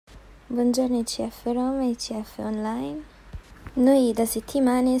Buongiorno ICF Roma e ICF Online. Noi da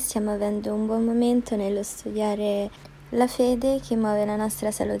settimane stiamo avendo un buon momento nello studiare la fede che muove la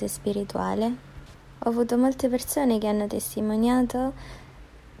nostra salute spirituale. Ho avuto molte persone che hanno testimoniato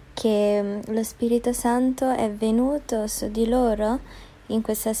che lo Spirito Santo è venuto su di loro in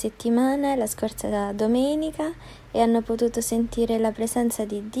questa settimana, la scorsa domenica, e hanno potuto sentire la presenza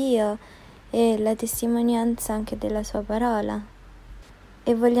di Dio e la testimonianza anche della sua parola.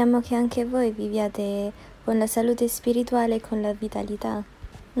 E vogliamo che anche voi viviate con la salute spirituale e con la vitalità,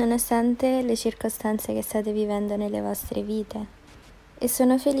 nonostante le circostanze che state vivendo nelle vostre vite. E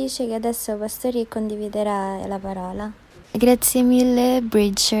sono felice che adesso Pastori condividerà la parola. Grazie mille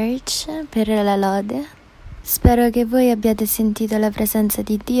Bridge Church per la lode. Spero che voi abbiate sentito la presenza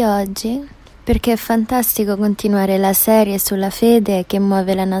di Dio oggi, perché è fantastico continuare la serie sulla fede che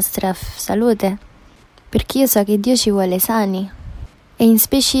muove la nostra salute, perché io so che Dio ci vuole sani. E in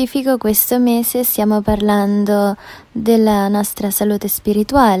specifico questo mese stiamo parlando della nostra salute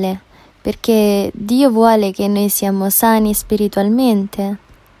spirituale, perché Dio vuole che noi siamo sani spiritualmente.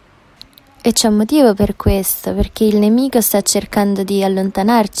 E c'è un motivo per questo, perché il nemico sta cercando di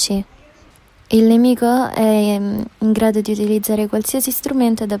allontanarci. Il nemico è in grado di utilizzare qualsiasi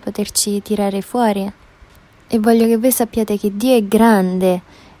strumento da poterci tirare fuori. E voglio che voi sappiate che Dio è grande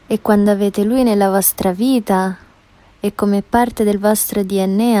e quando avete Lui nella vostra vita e come parte del vostro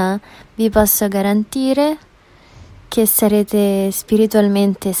DNA, vi posso garantire che sarete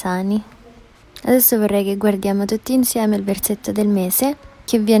spiritualmente sani. Adesso vorrei che guardiamo tutti insieme il versetto del mese,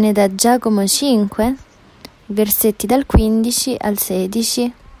 che viene da Giacomo 5, versetti dal 15 al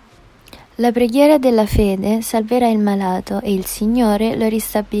 16. La preghiera della fede salverà il malato e il Signore lo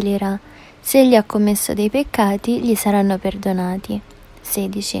ristabilirà. Se egli ha commesso dei peccati, gli saranno perdonati.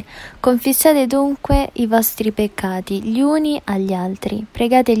 16. Confessate dunque i vostri peccati gli uni agli altri,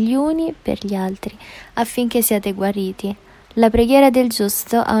 pregate gli uni per gli altri, affinché siate guariti. La preghiera del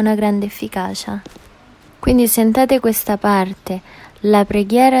giusto ha una grande efficacia. Quindi sentate questa parte, la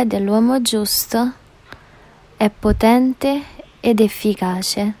preghiera dell'uomo giusto è potente ed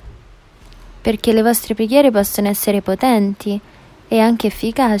efficace, perché le vostre preghiere possono essere potenti e anche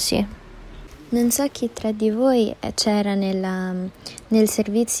efficaci. Non so chi tra di voi c'era nel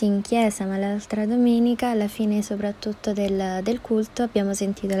servizio in chiesa, ma l'altra domenica, alla fine soprattutto del culto, abbiamo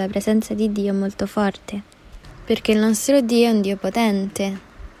sentito la presenza di Dio molto forte, perché il nostro Dio è un Dio potente,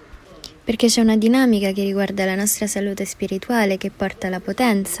 perché c'è una dinamica che riguarda la nostra salute spirituale che porta la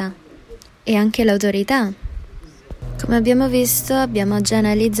potenza e anche l'autorità. Come abbiamo visto, abbiamo già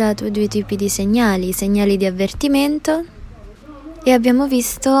analizzato due tipi di segnali, i segnali di avvertimento, e abbiamo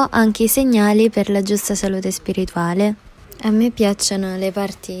visto anche i segnali per la giusta salute spirituale. A me piacciono le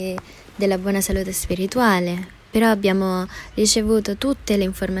parti della buona salute spirituale, però abbiamo ricevuto tutte le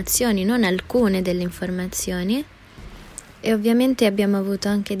informazioni, non alcune delle informazioni, e ovviamente abbiamo avuto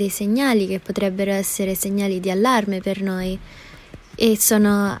anche dei segnali che potrebbero essere segnali di allarme per noi, e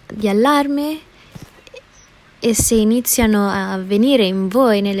sono di allarme, e se iniziano a avvenire in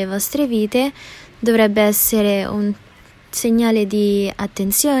voi, nelle vostre vite, dovrebbe essere un segnale di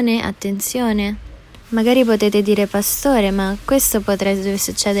attenzione. Magari potete dire: pastore, ma questo potrebbe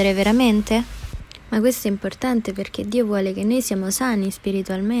succedere veramente? Ma questo è importante perché Dio vuole che noi siamo sani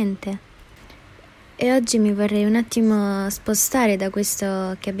spiritualmente. E oggi mi vorrei un attimo spostare da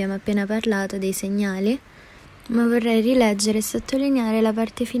questo che abbiamo appena parlato, dei segnali, ma vorrei rileggere e sottolineare la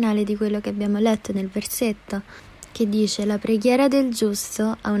parte finale di quello che abbiamo letto nel versetto, che dice: la preghiera del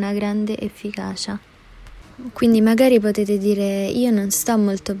giusto ha una grande efficacia. Quindi magari potete dire: io non sto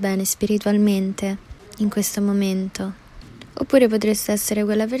molto bene spiritualmente in questo momento. Oppure potreste essere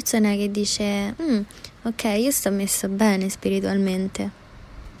quella persona che dice: ok, io sto messo bene spiritualmente.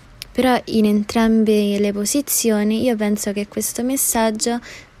 Però in entrambe le posizioni io penso che questo messaggio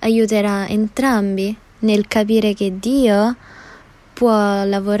aiuterà entrambi nel capire che Dio può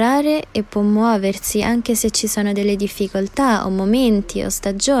lavorare e può muoversi anche se ci sono delle difficoltà o momenti o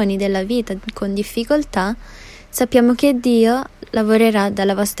stagioni della vita con difficoltà. Sappiamo che Dio lavorerà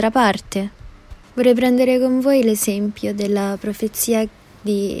dalla vostra parte. Vorrei prendere con voi l'esempio della profezia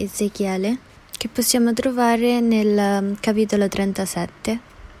di Ezechiele che possiamo trovare nel capitolo 37.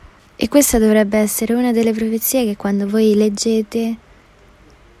 E questa dovrebbe essere una delle profezie che quando voi leggete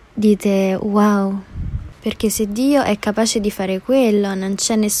dite: wow, perché se Dio è capace di fare quello, non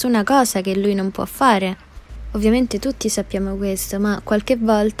c'è nessuna cosa che Lui non può fare. Ovviamente tutti sappiamo questo, ma qualche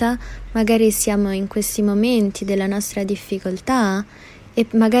volta magari siamo in questi momenti della nostra difficoltà e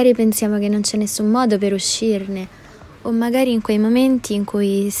magari pensiamo che non c'è nessun modo per uscirne, o magari in quei momenti in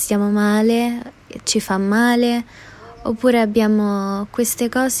cui stiamo male, ci fa male, Oppure abbiamo queste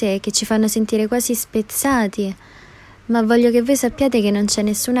cose che ci fanno sentire quasi spezzati, ma voglio che voi sappiate che non c'è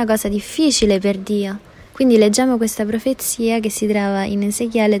nessuna cosa difficile per Dio. Quindi leggiamo questa profezia che si trova in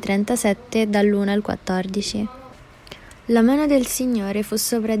Ezechiele 37 dall'1 al 14. La mano del Signore fu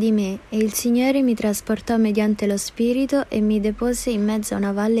sopra di me, e il Signore mi trasportò mediante lo Spirito e mi depose in mezzo a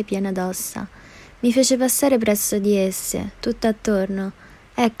una valle piena d'ossa. Mi fece passare presso di esse, tutto attorno.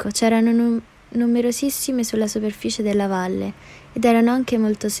 Ecco, c'erano numerosissime sulla superficie della valle, ed erano anche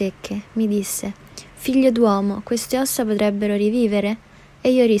molto secche. Mi disse: Figlio d'uomo, queste ossa potrebbero rivivere?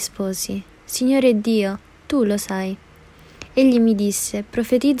 E io risposi: Signore Dio, tu lo sai. Egli mi disse: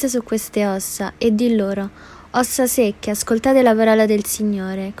 Profetizza su queste ossa e di loro: Ossa secche, ascoltate la parola del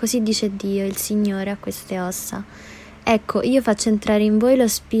Signore. Così dice Dio, il Signore, a queste ossa: Ecco, io faccio entrare in voi lo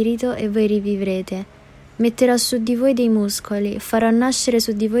spirito e voi rivivrete. Metterò su di voi dei muscoli, farò nascere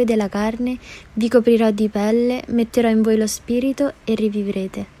su di voi della carne, vi coprirò di pelle, metterò in voi lo spirito e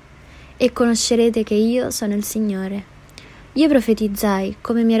rivivrete. E conoscerete che io sono il Signore. Io profetizzai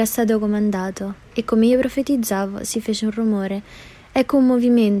come mi era stato comandato, e come io profetizzavo si fece un rumore. Ecco un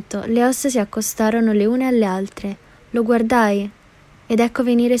movimento, le ossa si accostarono le une alle altre. Lo guardai, ed ecco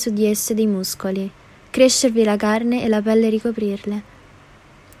venire su di esse dei muscoli, crescervi la carne e la pelle ricoprirle.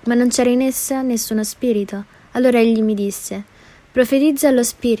 Ma non c'era in essa nessuno spirito. Allora egli mi disse: Profetizza allo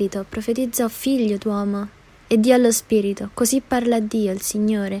spirito, profetizza, o figlio d'uomo, e di allo spirito: Così parla Dio, il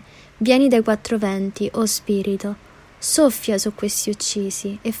Signore: Vieni dai quattro venti, o spirito, soffia su questi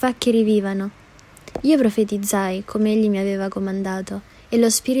uccisi e fa che rivivano. Io profetizzai come egli mi aveva comandato, e lo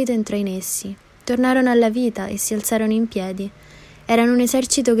spirito entrò in essi. Tornarono alla vita e si alzarono in piedi. Erano un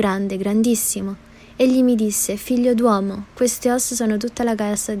esercito grande, grandissimo. Egli mi disse: Figlio d'uomo, queste ossa sono tutta la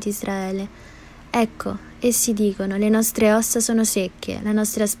casa di Israele. Ecco, essi dicono: le nostre ossa sono secche, la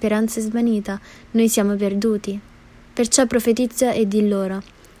nostra speranza è svanita, noi siamo perduti. Perciò profetizza e di loro: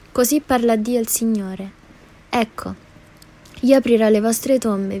 Così parla Dio il Signore. Ecco, io aprirò le vostre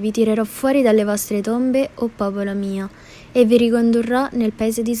tombe, vi tirerò fuori dalle vostre tombe, o popolo mio, e vi ricondurrò nel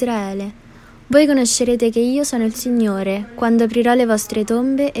paese di Israele. Voi conoscerete che io sono il Signore, quando aprirò le vostre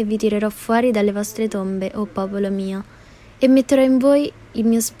tombe e vi tirerò fuori dalle vostre tombe, o popolo mio, e metterò in voi il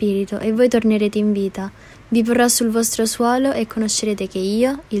mio spirito, e voi tornerete in vita. Vi porrò sul vostro suolo e conoscerete che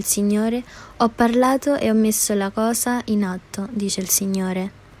io, il Signore, ho parlato e ho messo la cosa in atto, dice il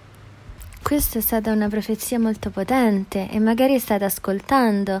Signore. Questa è stata una profezia molto potente e magari state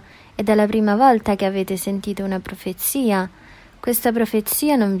ascoltando ed è la prima volta che avete sentito una profezia. Questa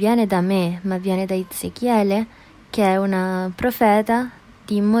profezia non viene da me, ma viene da Ezechiele, che è una profeta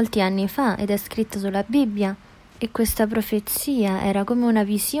di molti anni fa ed è scritto sulla Bibbia. E questa profezia era come una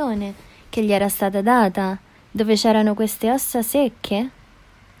visione che gli era stata data, dove c'erano queste ossa secche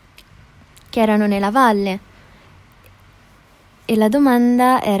che erano nella valle. E la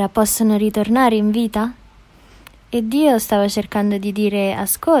domanda era: possono ritornare in vita? E Dio stava cercando di dire: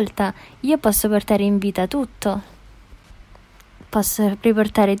 ascolta, io posso portare in vita tutto. Posso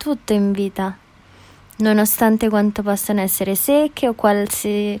riportare tutto in vita, nonostante quanto possano essere secche o quale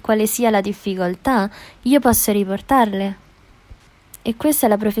sia la difficoltà, io posso riportarle. E questa è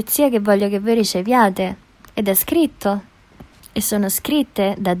la profezia che voglio che voi riceviate, ed è scritto, e sono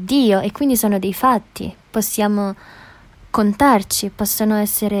scritte da Dio, e quindi sono dei fatti, possiamo contarci, possono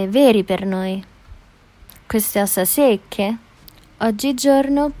essere veri per noi. Queste ossa secche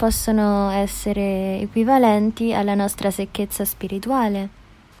oggigiorno possono essere equivalenti alla nostra secchezza spirituale,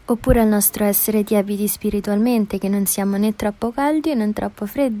 oppure al nostro essere tiepidi spiritualmente, che non siamo né troppo caldi né troppo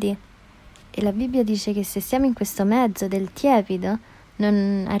freddi. E la Bibbia dice che se siamo in questo mezzo del tiepido,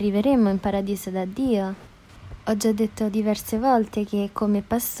 non arriveremo in paradiso da Dio. Ho già detto diverse volte che come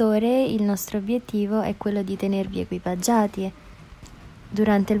pastore il nostro obiettivo è quello di tenervi equipaggiati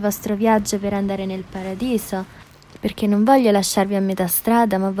durante il vostro viaggio per andare nel paradiso, perché non voglio lasciarvi a metà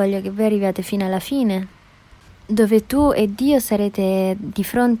strada, ma voglio che voi arriviate fino alla fine, dove tu e Dio sarete di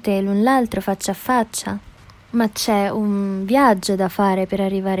fronte l'un l'altro, faccia a faccia. Ma c'è un viaggio da fare per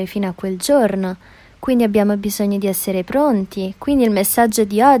arrivare fino a quel giorno, quindi abbiamo bisogno di essere pronti. Quindi il messaggio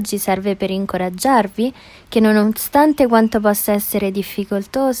di oggi serve per incoraggiarvi che nonostante quanto possa essere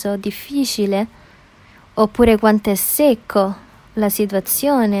difficoltoso o difficile, oppure quanto è secco la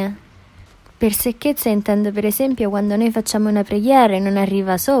situazione, per secchezza intendo per esempio quando noi facciamo una preghiera e non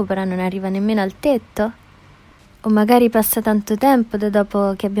arriva sopra, non arriva nemmeno al tetto, o magari passa tanto tempo da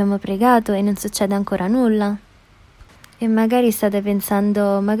dopo che abbiamo pregato e non succede ancora nulla. E magari state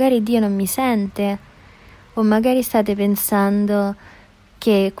pensando: magari Dio non mi sente, o magari state pensando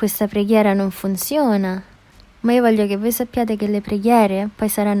che questa preghiera non funziona. Ma io voglio che voi sappiate che le preghiere poi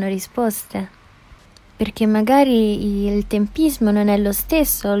saranno risposte, perché magari il tempismo non è lo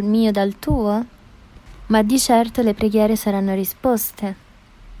stesso il mio dal tuo, ma di certo le preghiere saranno risposte.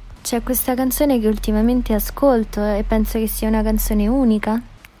 C'è questa canzone che ultimamente ascolto e penso che sia una canzone unica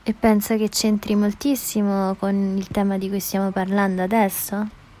e penso che c'entri moltissimo con il tema di cui stiamo parlando adesso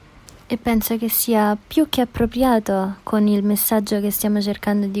e penso che sia più che appropriato con il messaggio che stiamo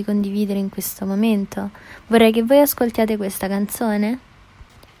cercando di condividere in questo momento. Vorrei che voi ascoltiate questa canzone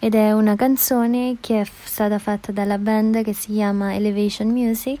ed è una canzone che è stata fatta dalla band che si chiama Elevation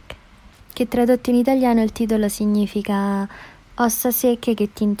Music, che tradotto in italiano il titolo significa ossa secche che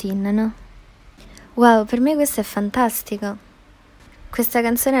tintinnano. Wow, per me questo è fantastico. Questa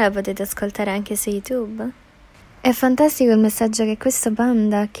canzone la potete ascoltare anche su YouTube. È fantastico il messaggio che questa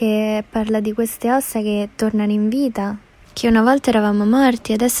banda che parla di queste ossa che tornano in vita, che una volta eravamo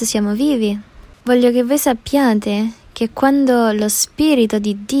morti e adesso siamo vivi. Voglio che voi sappiate che quando lo Spirito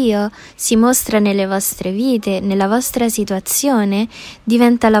di Dio si mostra nelle vostre vite, nella vostra situazione,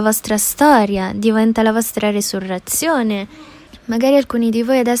 diventa la vostra storia, diventa la vostra resurrezione. Magari alcuni di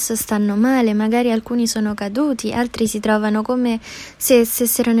voi adesso stanno male, magari alcuni sono caduti, altri si trovano come se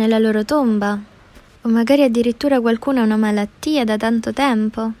stessero nella loro tomba, o magari addirittura qualcuno ha una malattia da tanto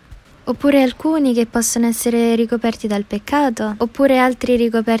tempo, oppure alcuni che possono essere ricoperti dal peccato, oppure altri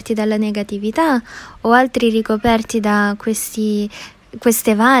ricoperti dalla negatività, o altri ricoperti da queste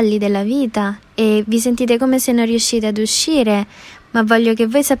valli della vita e vi sentite come se non riuscite ad uscire, ma voglio che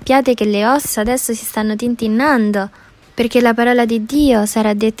voi sappiate che le ossa adesso si stanno tintinnando, perché la parola di Dio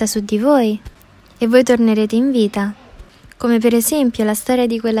sarà detta su di voi e voi tornerete in vita. Come per esempio la storia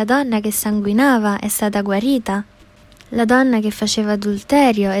di quella donna che sanguinava è stata guarita, la donna che faceva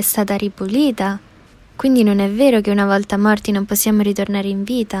adulterio è stata ripulita, quindi non è vero che una volta morti non possiamo ritornare in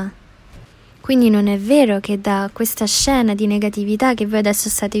vita. Quindi non è vero che da questa scena di negatività che voi adesso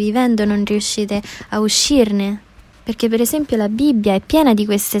state vivendo non riuscite a uscirne. Perché per esempio la Bibbia è piena di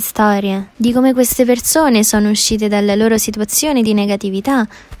queste storie, di come queste persone sono uscite dalle loro situazioni di negatività,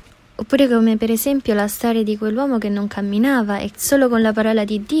 oppure come per esempio la storia di quell'uomo che non camminava e solo con la parola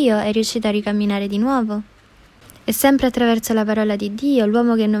di Dio è riuscito a ricamminare di nuovo. E sempre attraverso la parola di Dio,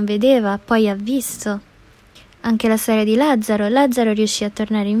 l'uomo che non vedeva poi ha visto. Anche la storia di Lazzaro riuscì a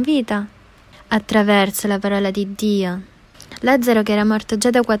tornare in vita attraverso la parola di Dio. Lazzaro che era morto già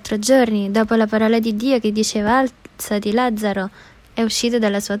da 4 giorni, dopo la parola di Dio che diceva alzati Lazzaro, è uscito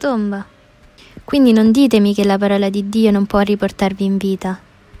dalla sua tomba. Quindi non ditemi che la parola di Dio non può riportarvi in vita,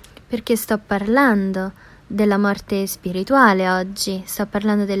 perché sto parlando della morte spirituale oggi, sto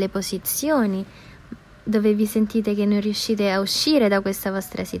parlando delle posizioni dove vi sentite che non riuscite a uscire da questa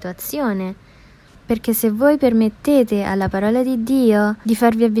vostra situazione, perché se voi permettete alla parola di Dio di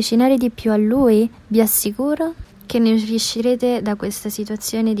farvi avvicinare di più a Lui, vi assicuro che ne uscirete da questa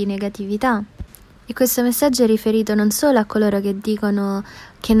situazione di negatività. E questo messaggio è riferito non solo a coloro che dicono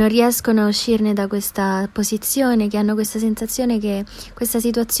che non riescono a uscirne da questa posizione, che hanno questa sensazione che questa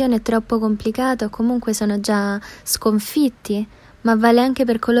situazione è troppo complicata o comunque sono già sconfitti, ma vale anche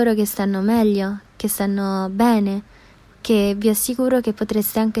per coloro che stanno meglio, che stanno bene, che vi assicuro che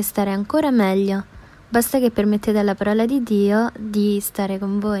potreste anche stare ancora meglio, basta che permettete alla parola di Dio di stare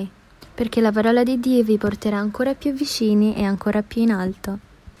con voi, perché la parola di Dio vi porterà ancora più vicini e ancora più in alto.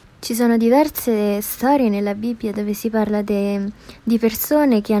 Ci sono diverse storie nella Bibbia dove si parla di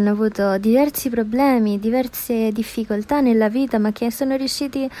persone che hanno avuto diversi problemi, diverse difficoltà nella vita, ma che sono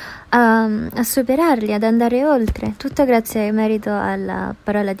riusciti a superarli, ad andare oltre, tutto grazie e merito alla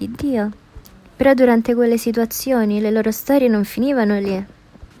parola di Dio. Però durante quelle situazioni le loro storie non finivano lì.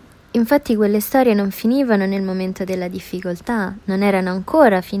 Infatti quelle storie non finivano nel momento della difficoltà, non erano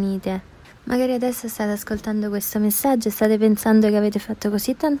ancora finite. Magari adesso state ascoltando questo messaggio e state pensando che avete fatto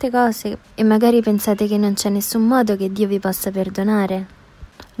così tante cose e magari pensate che non c'è nessun modo che Dio vi possa perdonare.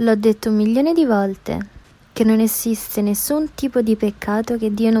 L'ho detto 1.000.000 di volte, che non esiste nessun tipo di peccato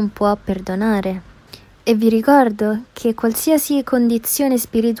che Dio non può perdonare. E vi ricordo che qualsiasi condizione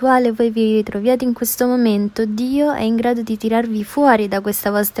spirituale voi vi ritroviate in questo momento, Dio è in grado di tirarvi fuori da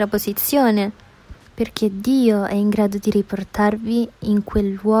questa vostra posizione, perché Dio è in grado di riportarvi in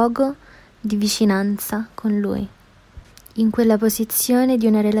quel luogo di vicinanza con Lui, in quella posizione di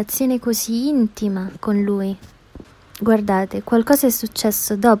una relazione così intima con Lui. Guardate, qualcosa è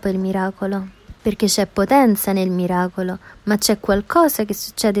successo dopo il miracolo, perché c'è potenza nel miracolo, ma c'è qualcosa che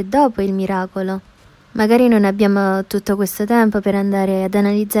succede dopo il miracolo. Magari non abbiamo tutto questo tempo per andare ad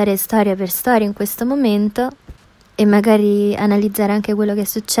analizzare storia per storia in questo momento e magari analizzare anche quello che è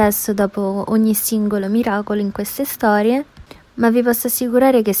successo dopo ogni singolo miracolo in queste storie, ma vi posso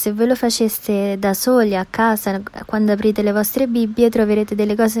assicurare che se ve lo faceste da soli a casa, quando aprite le vostre Bibbie, troverete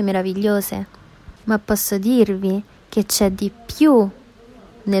delle cose meravigliose. ma posso dirvi che c'è di più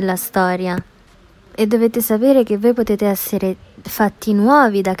nella storia e dovete sapere che voi potete essere fatti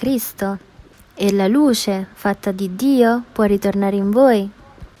nuovi da Cristo e la luce fatta di Dio può ritornare in voi.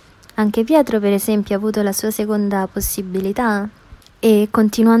 Anche Pietro, per esempio, ha avuto la sua seconda possibilità e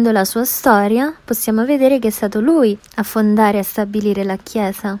continuando la sua storia possiamo vedere che è stato lui a fondare e a stabilire la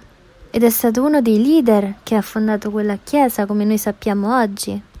Chiesa ed è stato uno dei leader che ha fondato quella Chiesa come noi sappiamo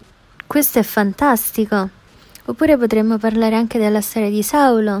oggi. Questo è fantastico. Oppure potremmo parlare anche della storia di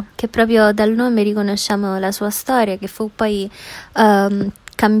Saulo, che proprio dal nome riconosciamo la sua storia, che fu poi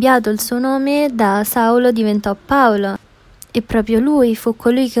cambiato il suo nome, da Saulo diventò Paolo e proprio lui fu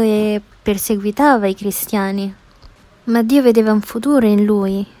colui che perseguitava i cristiani. Ma Dio vedeva un futuro in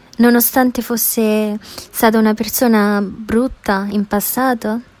lui, nonostante fosse stata una persona brutta in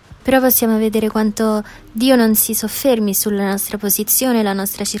passato. Però possiamo vedere quanto Dio non si soffermi sulla nostra posizione, la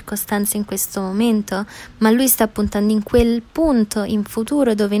nostra circostanza in questo momento, ma Lui sta puntando in quel punto in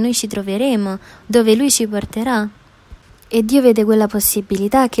futuro dove noi ci troveremo, dove Lui ci porterà. E Dio vede quella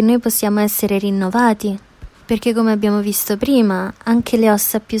possibilità che noi possiamo essere rinnovati, perché come abbiamo visto prima, anche le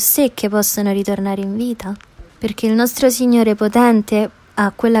ossa più secche possono ritornare in vita, perché il nostro Signore potente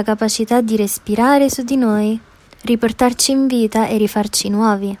ha quella capacità di respirare su di noi, riportarci in vita e rifarci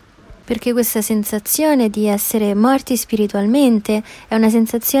nuovi. Perché questa sensazione di essere morti spiritualmente è una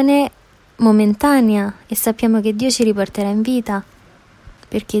sensazione momentanea e sappiamo che Dio ci riporterà in vita,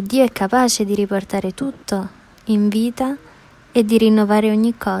 perché Dio è capace di riportare tutto in vita e di rinnovare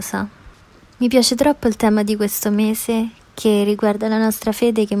ogni cosa. Mi piace troppo il tema di questo mese che riguarda la nostra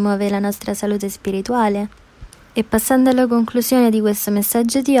fede che muove la nostra salute spirituale e passando alla conclusione di questo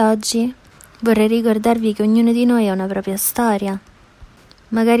messaggio di oggi vorrei ricordarvi che ognuno di noi ha una propria storia.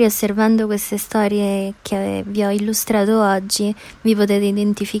 Magari osservando queste storie che vi ho illustrato oggi, vi potete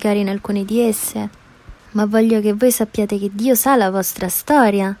identificare in alcune di esse, ma voglio che voi sappiate che Dio sa la vostra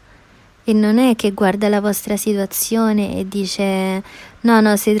storia e non è che guarda la vostra situazione e dice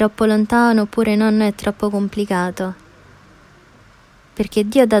no, sei troppo lontano oppure no, è troppo complicato. Perché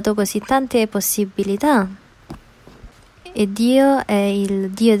Dio ha dato così tante possibilità e Dio è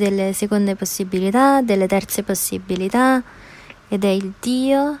il Dio delle seconde possibilità, delle terze possibilità, ed è il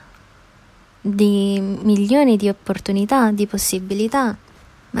Dio di milioni di opportunità, di possibilità.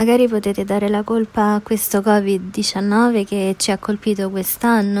 Magari potete dare la colpa a questo Covid-19 che ci ha colpito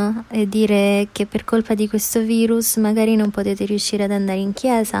quest'anno e dire che per colpa di questo virus magari non potete riuscire ad andare in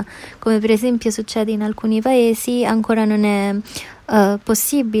chiesa, come per esempio succede in alcuni paesi, ancora non è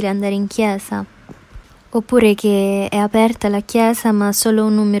possibile andare in chiesa. Oppure che è aperta la chiesa ma solo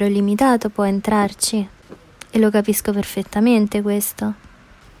un numero limitato può entrarci. E lo capisco perfettamente questo.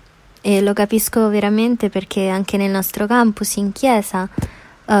 E lo capisco veramente perché anche nel nostro campus in chiesa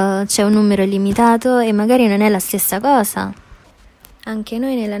c'è un numero limitato e magari non è la stessa cosa. Anche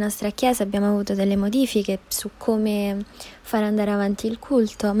noi nella nostra chiesa abbiamo avuto delle modifiche su come far andare avanti il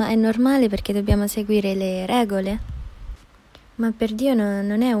culto, ma è normale perché dobbiamo seguire le regole. Ma per Dio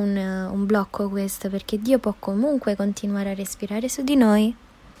non è un blocco questo, perché Dio può comunque continuare a respirare su di noi.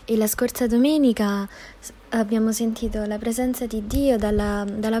 E la scorsa domenica abbiamo sentito la presenza di Dio dalla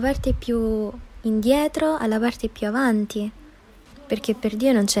parte più indietro alla parte più avanti, perché per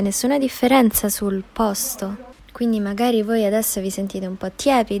Dio non c'è nessuna differenza sul posto. Quindi magari voi adesso vi sentite un po'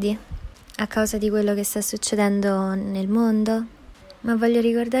 tiepidi a causa di quello che sta succedendo nel mondo, ma voglio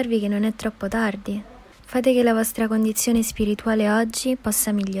ricordarvi che non è troppo tardi. Fate che la vostra condizione spirituale oggi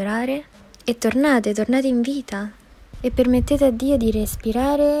possa migliorare e tornate in vita. E permettete a Dio di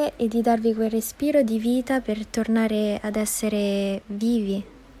respirare e di darvi quel respiro di vita per tornare ad essere vivi.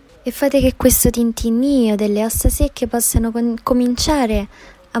 E fate che questo tintinnio delle ossa secche possano cominciare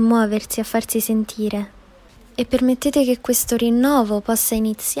a muoversi, a farsi sentire. E permettete che questo rinnovo possa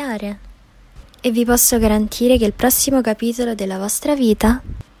iniziare. E vi posso garantire che il prossimo capitolo della vostra vita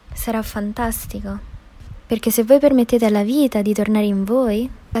sarà fantastico. Perché se voi permettete alla vita di tornare in voi,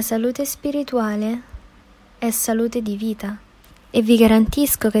 la salute spirituale è salute di vita e vi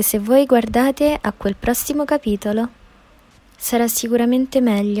garantisco che se voi guardate a quel prossimo capitolo sarà sicuramente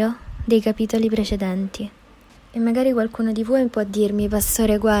meglio dei capitoli precedenti. E magari qualcuno di voi può dirmi: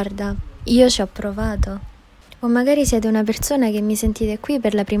 pastore, guarda, io ci ho provato. O magari siete una persona che mi sentite qui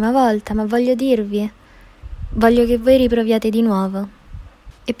per la prima volta, ma voglio che voi riproviate di nuovo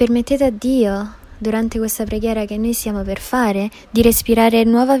e permettete a Dio, durante questa preghiera che noi stiamo per fare, di respirare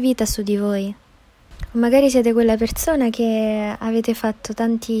nuova vita su di voi. Magari siete quella persona che avete fatto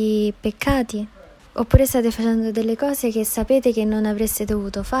tanti peccati, oppure state facendo delle cose che sapete che non avreste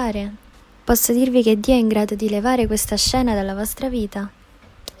dovuto fare. Posso dirvi che Dio è in grado di levare questa scena dalla vostra vita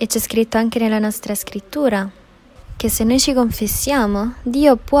E c'è scritto anche nella nostra scrittura che se noi ci confessiamo,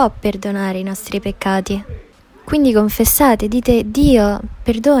 Dio può perdonare i nostri peccati. Quindi confessate, dite: Dio,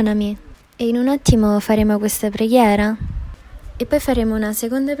 perdonami. E in un attimo faremo questa preghiera. E poi faremo una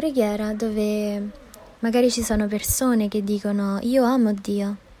seconda preghiera dove magari ci sono persone che dicono: io amo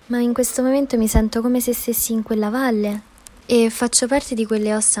Dio, ma in questo momento mi sento come se stessi in quella valle e faccio parte di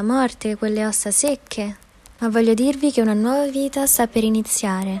quelle ossa morte, quelle ossa secche. Ma voglio dirvi che una nuova vita sta per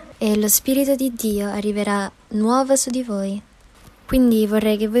iniziare e lo Spirito di Dio arriverà nuovo su di voi. Quindi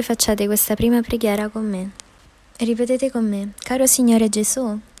vorrei che voi facciate questa prima preghiera con me. Ripetete con me: caro Signore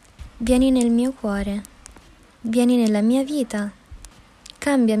Gesù, vieni nel mio cuore, vieni nella mia vita,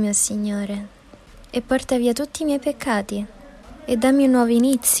 cambiami, o Signore, e porta via tutti i miei peccati e dammi un nuovo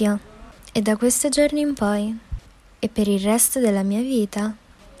inizio. E da questo giorno in poi e per il resto della mia vita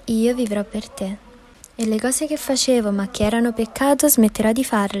io vivrò per te. E le cose che facevo ma che erano peccato smetterò di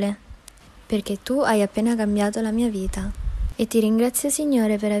farle, perché tu hai appena cambiato la mia vita. E ti ringrazio,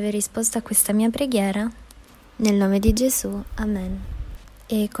 Signore, per aver risposto a questa mia preghiera. Nel nome di Gesù, amen.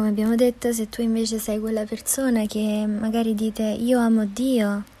 E come abbiamo detto, se tu invece sei quella persona che magari dite: io amo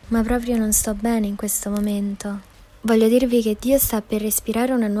Dio, ma proprio non sto bene in questo momento, voglio dirvi che Dio sta per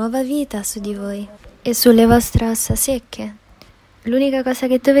respirare una nuova vita su di voi e sulle vostre ossa secche. L'unica cosa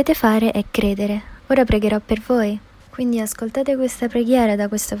che dovete fare è credere. Ora pregherò per voi, quindi ascoltate questa preghiera da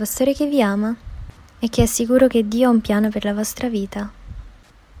questo pastore che vi ama e che è sicuro che Dio ha un piano per la vostra vita.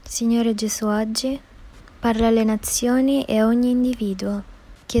 Signore Gesù, oggi parla alle nazioni e a ogni individuo,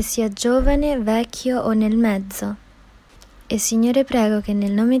 che sia giovane, vecchio o nel mezzo. E Signore, prego che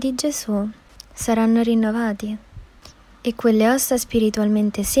nel nome di Gesù saranno rinnovati e quelle ossa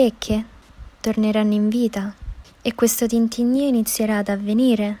spiritualmente secche torneranno in vita e questo tintinnio inizierà ad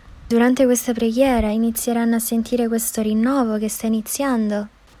avvenire. Durante questa preghiera inizieranno a sentire questo rinnovo che sta iniziando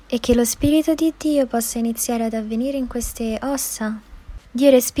e che lo Spirito di Dio possa iniziare ad avvenire in queste ossa. Dio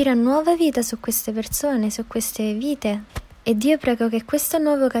respira nuova vita su queste persone, su queste vite, e Dio, prego che questo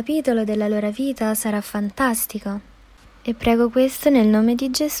nuovo capitolo della loro vita sarà fantastico. E prego questo nel nome di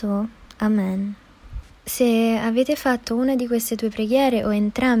Gesù. Amen. Se avete fatto una di queste due preghiere o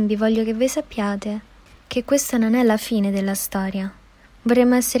entrambi, voglio che voi sappiate che questa non è la fine della storia.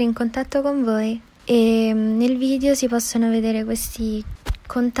 Vorremmo essere in contatto con voi e nel video si possono vedere questi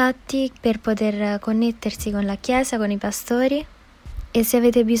contatti per poter connettersi con la chiesa, con i pastori, e se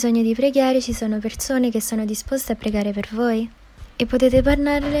avete bisogno di preghiere ci sono persone che sono disposte a pregare per voi e potete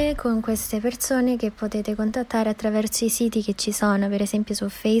parlarle con queste persone che potete contattare attraverso i siti che ci sono, per esempio su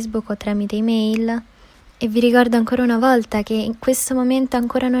Facebook o tramite email. E vi ricordo ancora una volta che in questo momento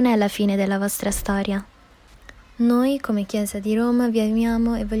ancora non è la fine della vostra storia. Noi, come Chiesa di Roma, vi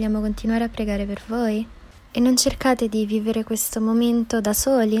amiamo e vogliamo continuare a pregare per voi. E non cercate di vivere questo momento da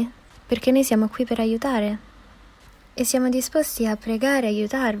soli, perché noi siamo qui per aiutare. E siamo disposti a pregare e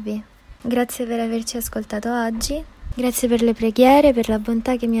aiutarvi. Grazie per averci ascoltato oggi. Grazie per le preghiere, per la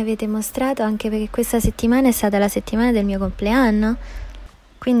bontà che mi avete mostrato, anche perché questa settimana è stata la settimana del mio compleanno.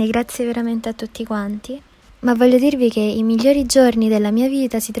 Quindi grazie veramente a tutti quanti. Ma voglio dirvi che i migliori giorni della mia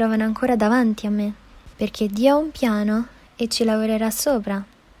vita si trovano ancora davanti a me, perché Dio ha un piano e ci lavorerà sopra.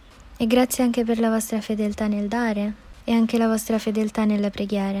 E grazie anche per la vostra fedeltà nel dare e anche la vostra fedeltà nelle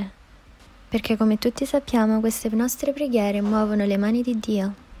preghiere, perché come tutti sappiamo queste nostre preghiere muovono le mani di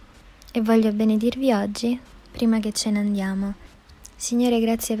Dio. E voglio benedirvi oggi, prima che ce ne andiamo. Signore,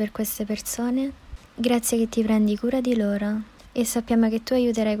 grazie per queste persone, grazie che ti prendi cura di loro e sappiamo che tu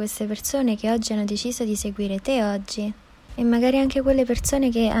aiuterai queste persone che oggi hanno deciso di seguire te oggi. E magari anche quelle persone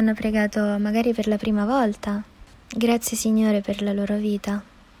che hanno pregato magari per la prima volta. Grazie, Signore, per la loro vita.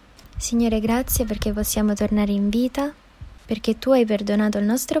 Signore, grazie perché possiamo tornare in vita, perché tu hai perdonato il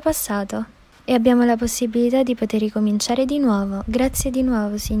nostro passato e abbiamo la possibilità di poter ricominciare di nuovo. Grazie di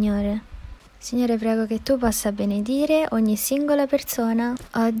nuovo, Signore. Signore, prego che tu possa benedire ogni singola persona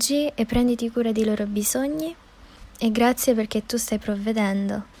oggi e prenditi cura dei loro bisogni. E grazie perché tu stai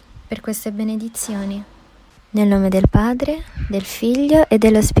provvedendo per queste benedizioni. Nel nome del Padre, del Figlio e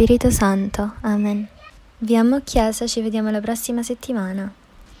dello Spirito Santo. Amen. Vi amo, Chiesa, ci vediamo la prossima settimana.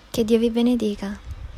 Che Dio vi benedica.